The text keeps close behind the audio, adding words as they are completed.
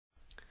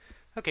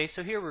Okay,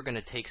 so here we're going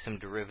to take some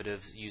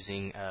derivatives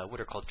using what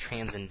are called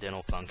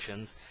transcendental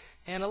functions.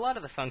 And a lot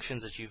of the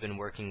functions that you've been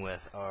working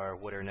with are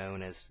what are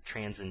known as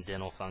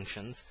transcendental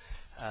functions.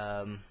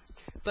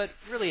 But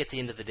really at the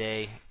end of the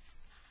day,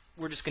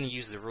 we're just going to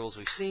use the rules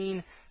we've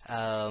seen,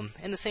 and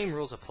the same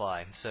rules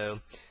apply. So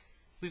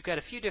we've got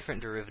a few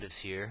different derivatives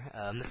here.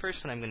 The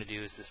first one I'm going to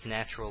do is this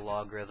natural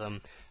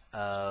logarithm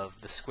of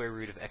the square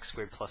root of x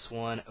squared plus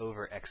 1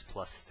 over x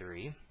plus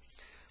 3.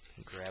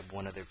 Grab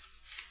one other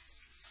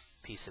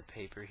piece of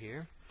paper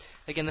here.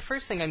 Again, the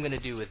first thing I'm going to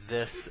do with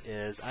this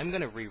is I'm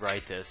going to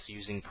rewrite this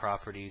using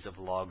properties of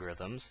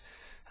logarithms.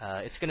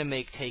 It's going to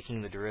make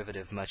taking the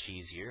derivative much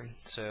easier.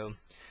 So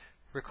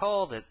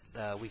recall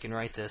that we can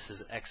write this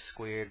as x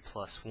squared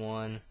plus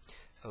 1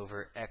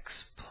 over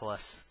x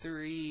plus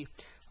 3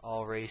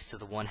 all raised to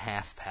the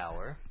 1/2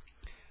 power.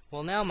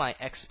 Well, now my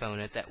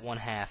exponent, that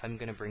 1/2, I'm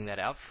going to bring that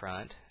out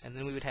front, and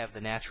then we would have the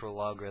natural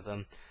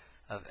logarithm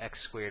of x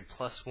squared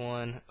plus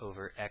 1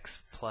 over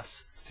x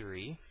plus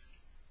 3.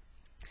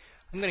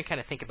 I'm going to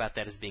kind of think about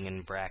that as being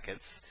in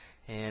brackets,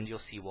 and you'll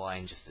see why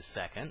in just a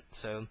second.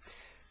 So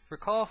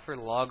recall for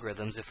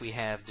logarithms, if we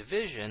have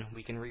division,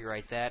 we can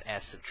rewrite that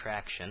as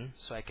subtraction.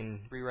 So I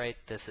can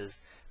rewrite this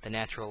as the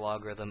natural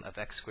logarithm of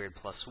x squared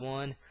plus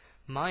 1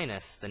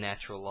 minus the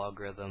natural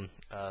logarithm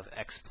of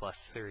x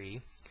plus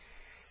 3.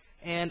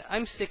 And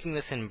I'm sticking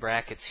this in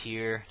brackets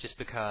here just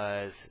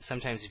because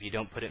sometimes if you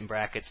don't put it in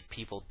brackets,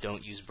 people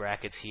don't use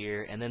brackets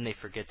here, and then they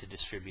forget to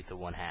distribute the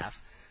 1/2.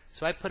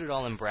 So I put it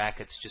all in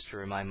brackets just to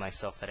remind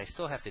myself that I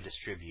still have to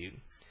distribute.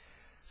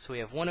 So we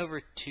have 1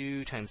 over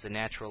 2 times the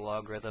natural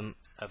logarithm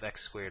of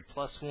x squared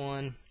plus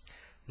 1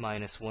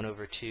 minus 1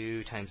 over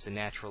 2 times the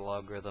natural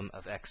logarithm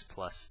of x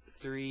plus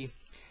 3.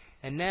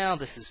 And now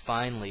this is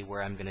finally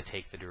where I'm going to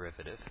take the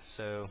derivative.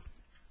 So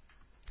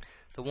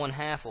the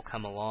 1/2 will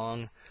come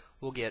along.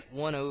 We'll get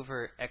 1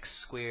 over x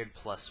squared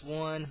plus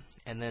 1,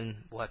 and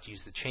then we'll have to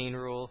use the chain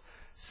rule.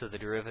 So the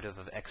derivative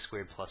of x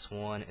squared plus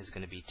 1 is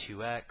going to be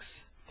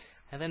 2x.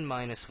 And then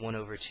minus 1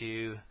 over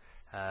 2,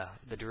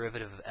 the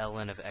derivative of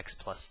ln of x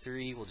plus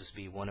 3 will just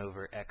be 1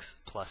 over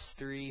x plus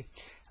 3.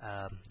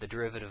 The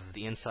derivative of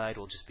the inside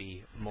will just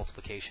be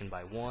multiplication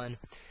by 1.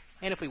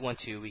 And if we want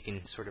to, we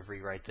can sort of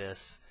rewrite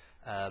this.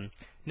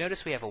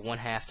 Notice we have a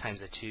 1/2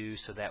 times a 2,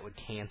 so that would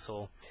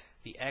cancel.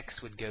 The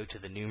x would go to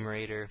the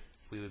numerator.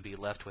 We would be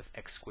left with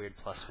x squared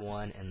plus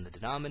 1 in the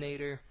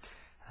denominator.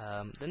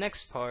 The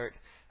next part,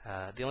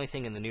 the only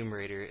thing in the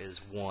numerator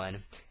is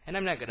 1, and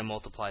I'm not going to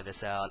multiply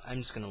this out.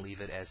 I'm just going to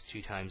leave it as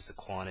 2 times the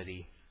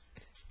quantity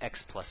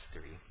x plus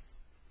 3.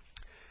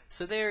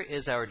 So there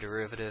is our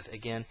derivative.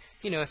 Again,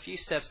 a few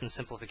steps in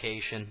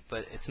simplification,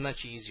 but it's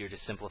much easier to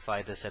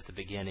simplify this at the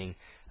beginning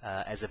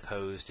as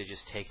opposed to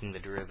just taking the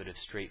derivative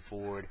straight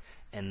forward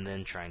and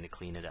then trying to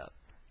clean it up.